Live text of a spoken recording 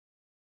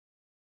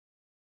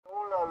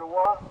la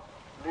loi,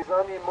 les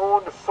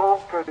animaux ne sont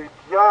que des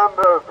biens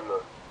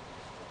meubles.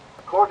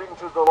 According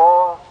to the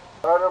law,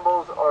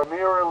 animals are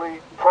merely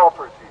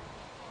property.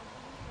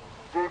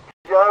 Des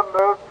biens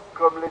meubles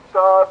comme les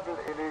tables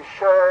et les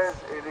chaises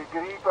et les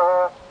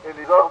grille-pains et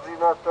les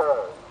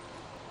ordinateurs.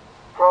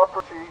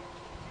 Property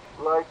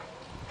like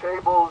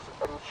tables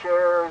and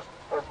chairs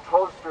and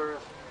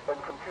toasters and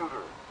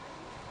computers.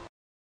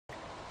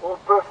 On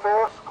peut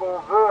faire ce qu'on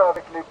veut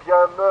avec les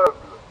biens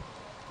meubles,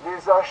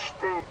 les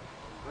acheter,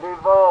 les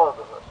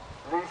vendre,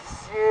 les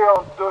scier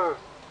en deux,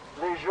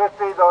 les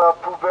jeter dans la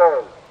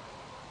poubelle.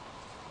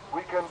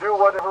 We can do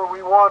whatever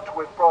we want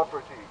with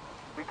property.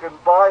 We can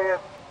buy it,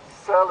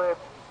 sell it,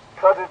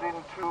 cut it in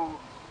two,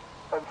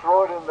 and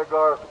throw it in the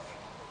garbage.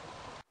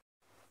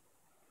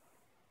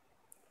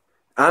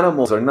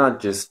 Animals are not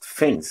just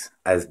things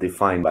as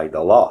defined by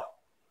the law.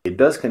 It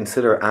does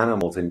consider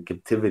animals in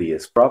captivity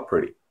as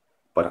property,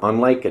 but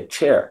unlike a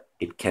chair,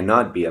 it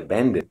cannot be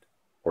abandoned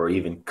or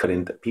even cut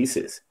into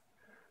pieces.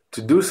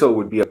 To do so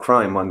would be a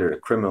crime under the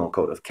Criminal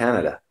Code of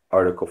Canada.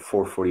 Article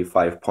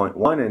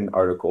 445.1 and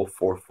Article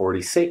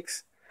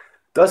 446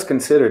 does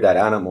consider that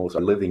animals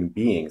are living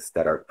beings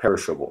that are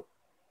perishable.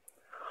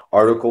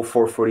 Article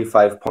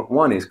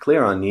 445.1 is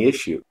clear on the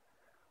issue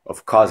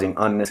of causing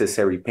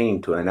unnecessary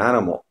pain to an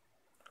animal,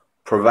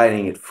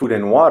 providing it food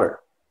and water.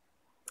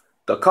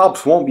 The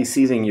cops won't be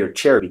seizing your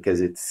chair because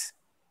its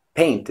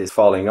paint is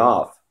falling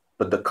off,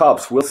 but the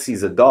cops will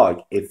seize a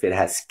dog if it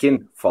has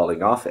skin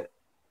falling off it.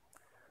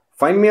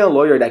 Find me a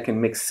lawyer that can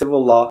mix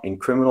civil law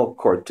and criminal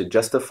court to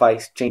justify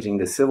changing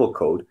the civil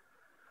code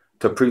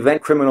to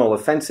prevent criminal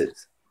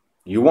offenses.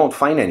 You won't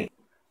find any.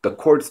 The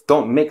courts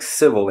don't mix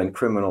civil and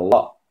criminal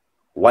law.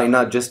 Why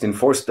not just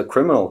enforce the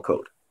criminal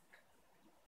code?